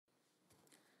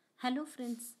Hello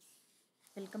friends,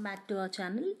 welcome back to our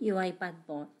channel UiPath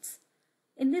Bots.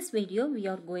 In this video, we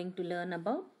are going to learn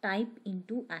about type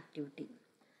into activity.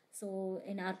 So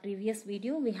in our previous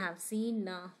video, we have seen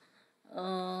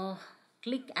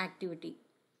click activity,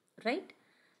 right?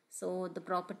 So the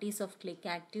properties of click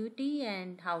activity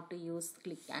and how to use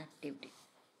click activity.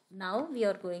 Now we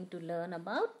are going to learn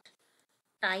about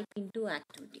type into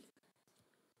activity.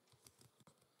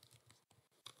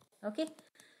 Okay,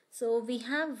 so we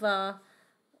have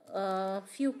a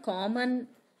few common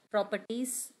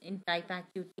properties in type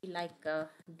activity like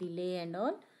delay and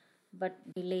all, but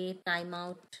delay,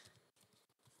 timeout,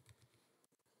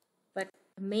 but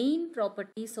main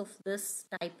properties of this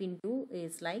type into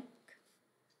is like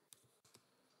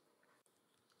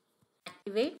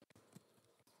activate,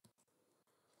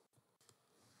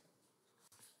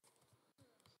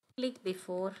 click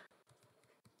before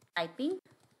typing,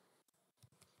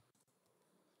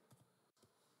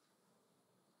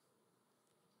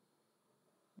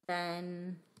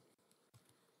 then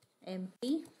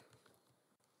empty,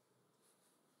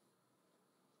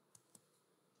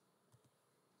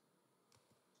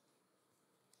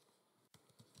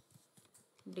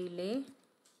 delay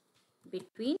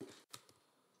between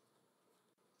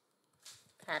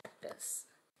characters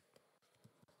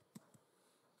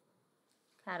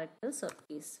or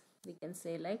keys. We can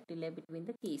say like delay between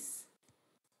the keys.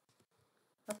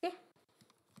 Okay,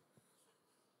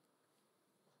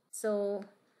 so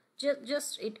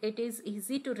it is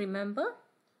easy to remember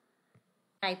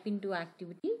type into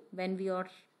activity when we are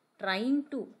trying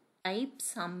to type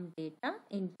some data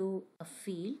into a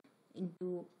field,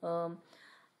 into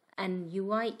an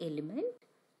UI element.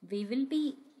 We will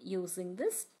be using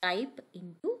this type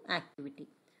into activity.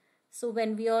 So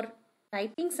when we are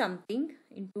typing something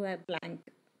into a blank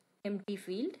empty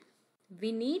field,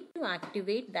 we need to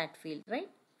activate that field, right?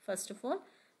 First of all,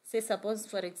 say suppose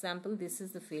for example this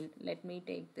is the field. Let me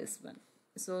take this one.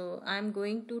 So I'm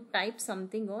going to type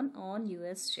something on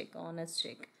US check, honest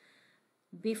check.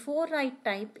 Before I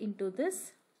type into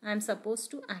this, I'm supposed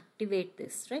to activate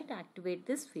this, right? Activate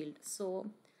this field. So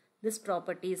this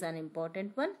property is an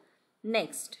important one.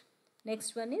 Next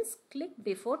one is click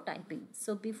before typing.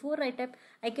 So before I type,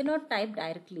 I cannot type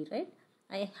directly, right?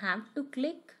 I have to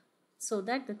click so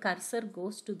that the cursor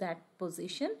goes to that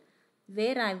position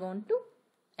where I want to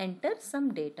enter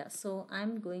some data. So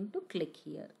I'm going to click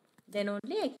here. Then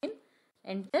only I can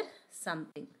enter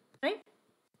something, right?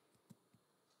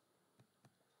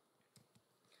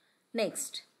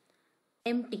 Next,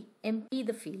 empty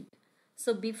the field.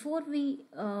 So before we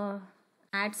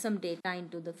add some data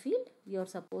into the field, we are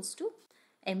supposed to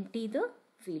empty the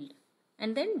field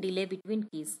and then delay between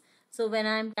keys. So when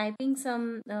I am typing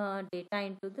some data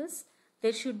into this,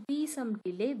 there should be some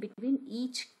delay between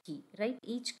each key, right?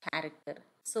 Each character.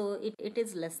 So it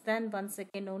is less than 1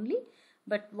 second only,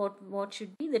 but what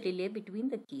should be the delay between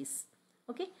the keys?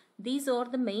 Okay, these are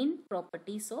the main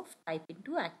properties of type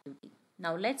into activity.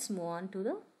 Now let's move on to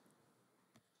the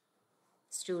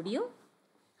studio,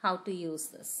 how to use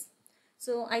this.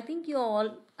 So I think you are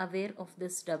all aware of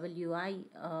this WI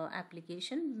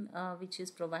application which is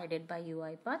provided by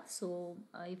UiPath. So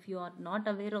if you are not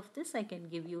aware of this, I can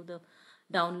give you the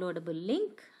downloadable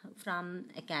link from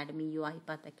Academy,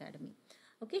 UiPath Academy.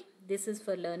 Okay, this is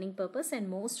for learning purpose, and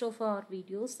most of our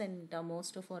videos and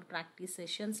most of our practice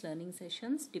sessions, learning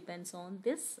sessions depends on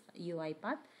this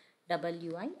UiPath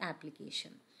WI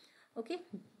application. Okay,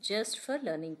 just for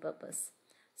learning purpose.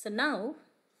 So now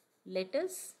let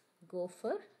us go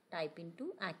for type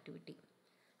into activity.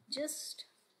 Just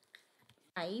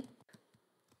type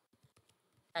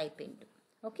into.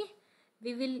 Okay,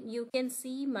 you can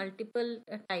see multiple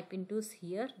type intos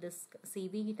here. This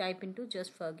CV type into,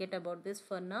 just forget about this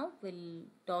for now. We'll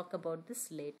talk about this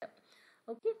later.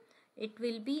 Okay, it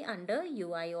will be under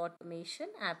UIAutomation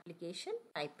application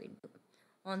type into.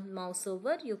 On mouse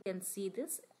over, you can see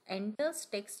this enters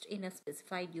text in a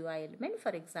specified UI element,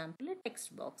 for example a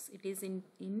text box. It is in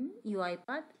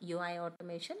UiPath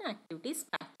UIAutomation activities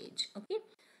package. Okay,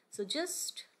 so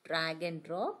just drag and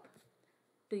drop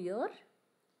to your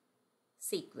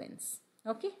sequence.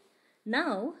 Okay,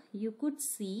 now you could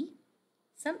see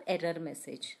some error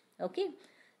message. Okay,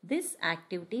 this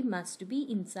activity must be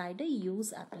inside a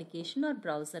use application or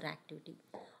browser activity.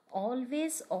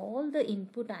 Always all the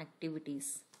input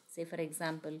activities, say for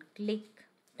example click,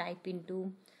 type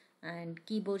into and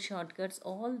keyboard shortcuts,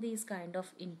 all these kind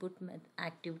of input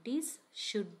activities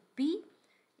should be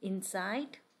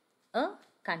inside a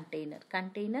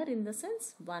container in the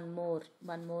sense one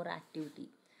more activity.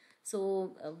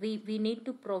 So we need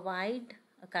to provide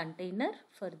a container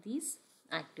for these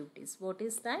activities. What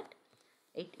is that?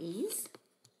 It is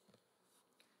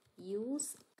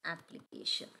use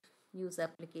application. Use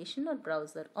application or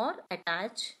browser, or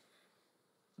attach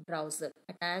browser,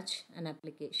 attach an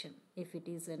application if it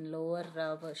is in lower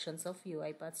versions of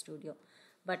UiPath Studio.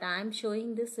 But I am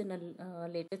showing this in a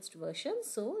latest version,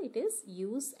 so it is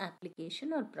use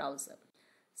application or browser.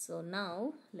 So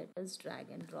now let us drag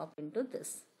and drop into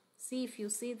this. See, if you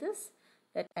see this,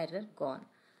 that error gone.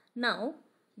 Now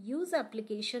use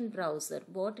application browser,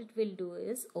 what it will do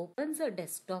is opens a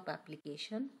desktop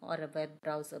application or a web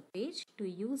browser page to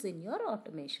use in your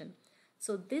automation.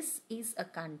 So this is a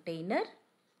container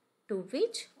to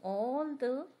which all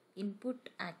the input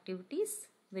activities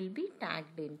will be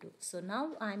tagged into. So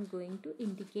now I am going to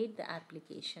indicate the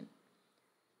application.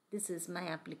 This is my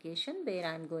application where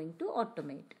I am going to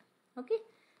automate. Okay,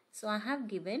 so I have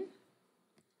given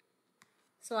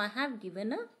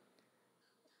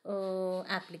a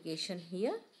application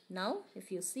here. Now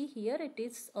if you see here, it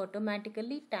is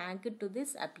automatically tagged to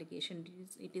this application.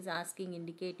 It is asking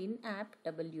indicate in app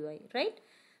WI, right?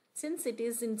 Since it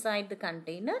is inside the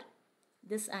container,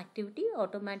 this activity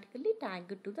automatically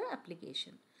tagged to the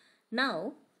application.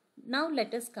 Now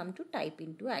let us come to type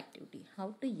into activity.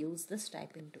 How to use this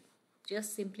type into?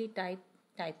 Just simply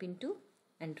type into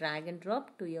and drag and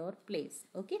drop to your place.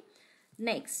 Okay.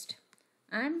 Next,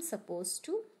 I am supposed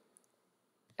to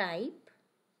type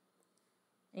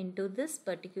into this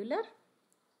particular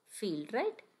field,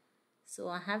 right? So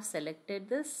I have selected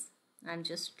this. I am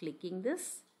just clicking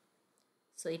this.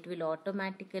 So it will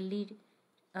automatically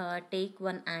take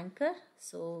one anchor.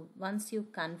 So once you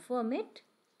confirm it,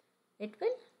 it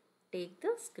will take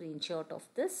the screenshot of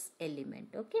this element.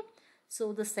 Okay,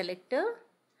 so the selector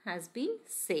has been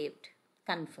saved,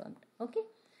 confirmed. Okay,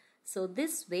 so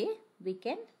this way we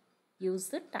can use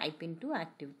the type into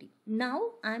activity. Now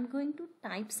I am going to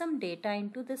type some data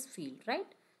into this field, right?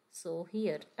 So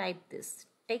here type this,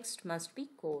 text must be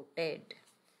quoted.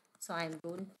 So I am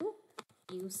going to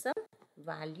use some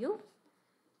value,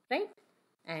 right?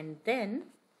 And then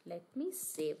let me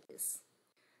save this.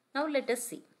 Now let us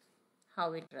see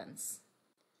how it runs.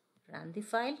 Run the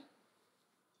file.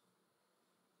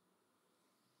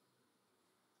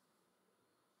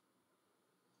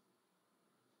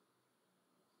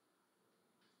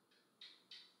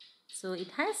 So it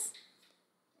has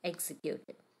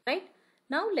executed, right?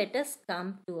 Now let us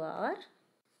come to our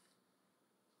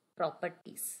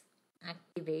properties.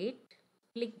 Activate,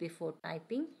 click before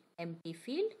typing, empty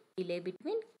field, delay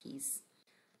between keys.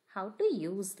 How to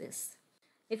use this?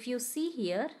 If you see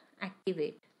here,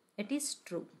 activate, it is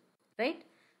true, right?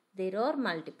 There are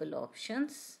multiple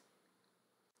options,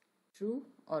 true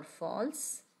or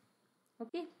false.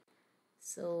 Okay,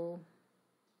 so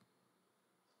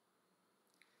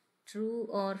true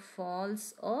or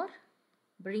false, or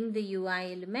bring the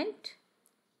UI element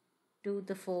to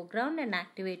the foreground and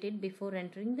activate it before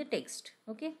entering the text.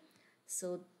 Okay,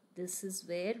 so this is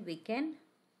where we can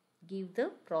give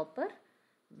the proper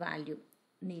value,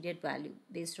 needed value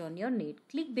based on your need.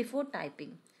 Click before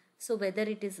typing, so whether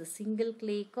it is a single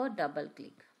click or double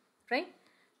click, right?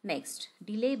 Next,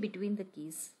 delay between the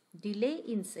keys, delay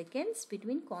in seconds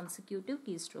between consecutive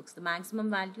keystrokes. The maximum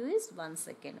value is 1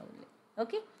 second only.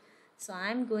 Okay, so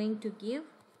I am going to give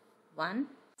 1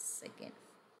 second,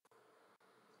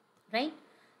 right?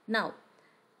 Now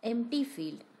empty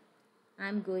field, I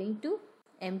am going to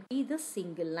empty the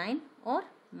single line or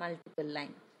multiple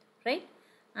line, right?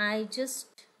 I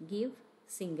just give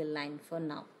single line for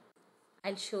now.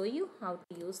 I'll show you how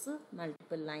to use the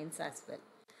multiple lines as well.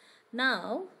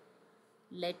 Now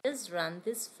let us run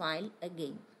this file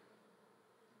again.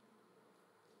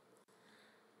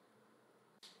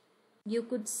 You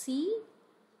could see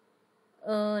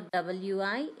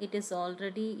WI, it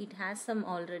has some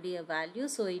already a value,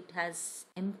 so it has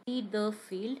emptied the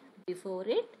field before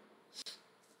it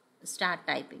start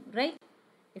typing, right?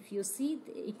 If you see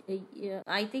it,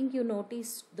 I think you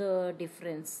noticed the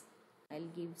difference. I'll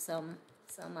give some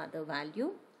other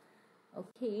value.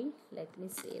 Okay, let me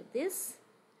save this.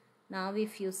 Now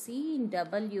if you see in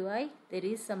WI, there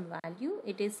is some value,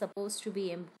 it is supposed to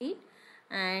be emptied,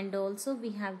 and also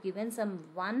we have given some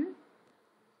 1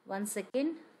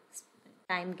 second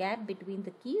time gap between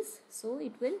the keys, so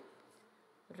it will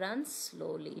run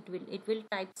slowly, it will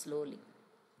type slowly.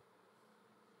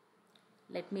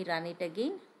 Let me run it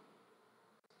again.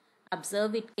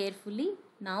 Observe it carefully.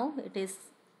 Now it is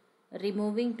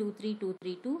removing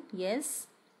 23232. Yes,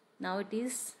 now it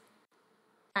is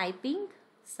typing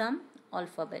some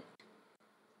alphabet.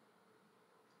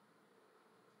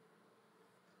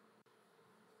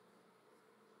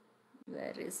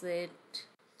 Where is it?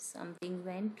 Something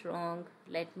went wrong.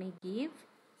 Let me give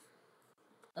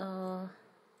uh,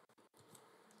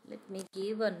 let me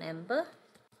give a number.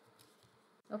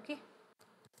 Okay,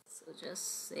 so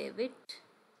just save it,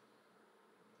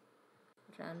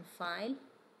 run file.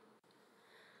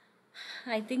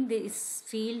 I think this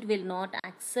field will not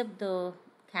accept the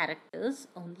characters,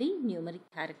 only numeric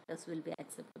characters will be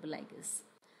acceptable, I guess.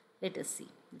 Let us see.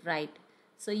 Right.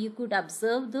 So you could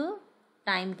observe the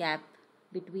time gap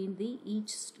between the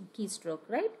each keystroke,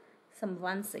 right? Some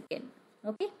 1 second.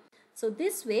 Okay. So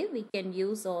this way we can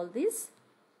use all these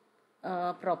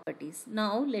properties.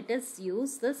 Now let us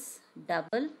use this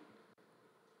double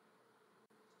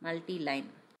multi-line.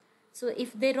 So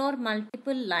if there are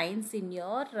multiple lines in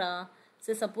your,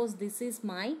 so suppose this is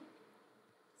my,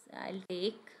 I'll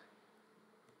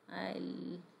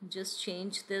just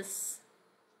change this.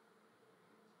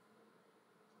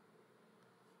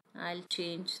 I'll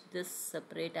change this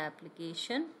separate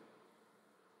application.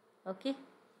 Okay.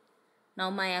 Now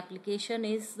my application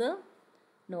is the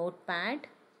notepad.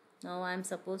 Now I'm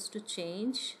supposed to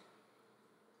change.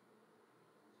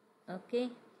 Okay.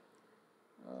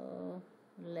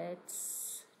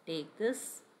 Let's take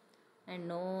this and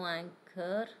no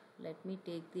anchor. Let me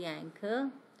take the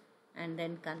anchor and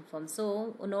then confirm.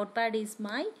 So notepad is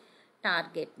my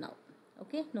target now.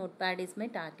 Okay, notepad is my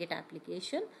target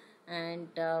application, and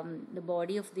the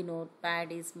body of the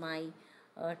notepad is my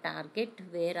target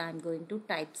where I'm going to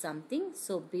type something.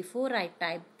 So before I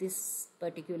type this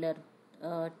particular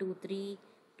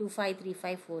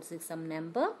 23253546 some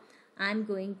number, I'm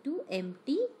going to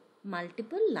empty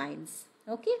multiple lines.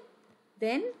 Okay,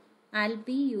 then I'll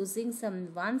be using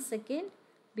some 1 second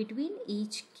between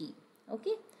each key.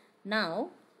 Okay,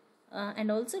 now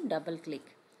and also double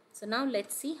click. So now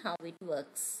let's see how it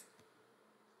works.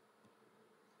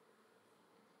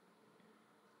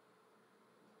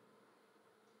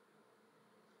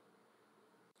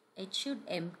 It should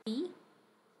empty.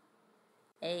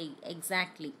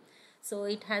 Exactly. So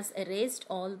it has erased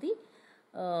all the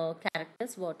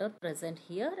characters what are present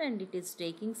here, and it is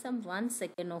taking some 1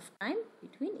 second of time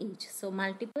between each. So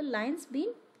multiple lines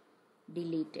been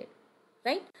deleted,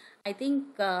 right? I think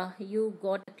you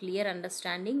got a clear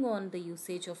understanding on the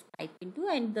usage of type into,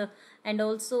 and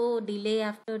also delay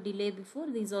after delay before.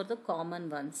 These are the common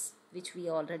ones which we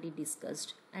already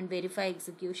discussed. And verify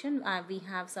execution, we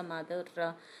have some other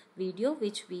video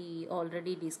which we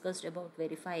already discussed about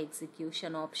verify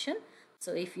execution option.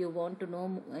 So if you want to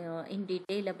know in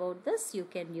detail about this, you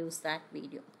can use that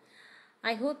video.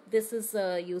 I hope this is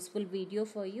a useful video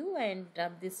for you, and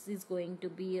this is going to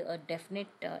be a definite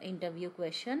interview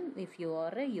question if you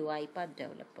are a UiPath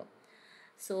developer.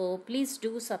 So please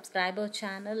do subscribe our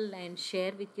channel and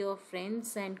share with your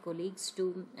friends and colleagues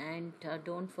too, and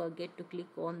don't forget to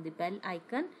click on the bell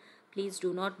icon. Please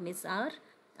do not miss our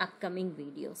upcoming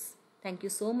videos. Thank you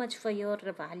so much for your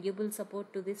valuable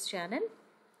support to this channel.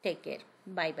 Take care.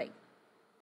 Bye bye.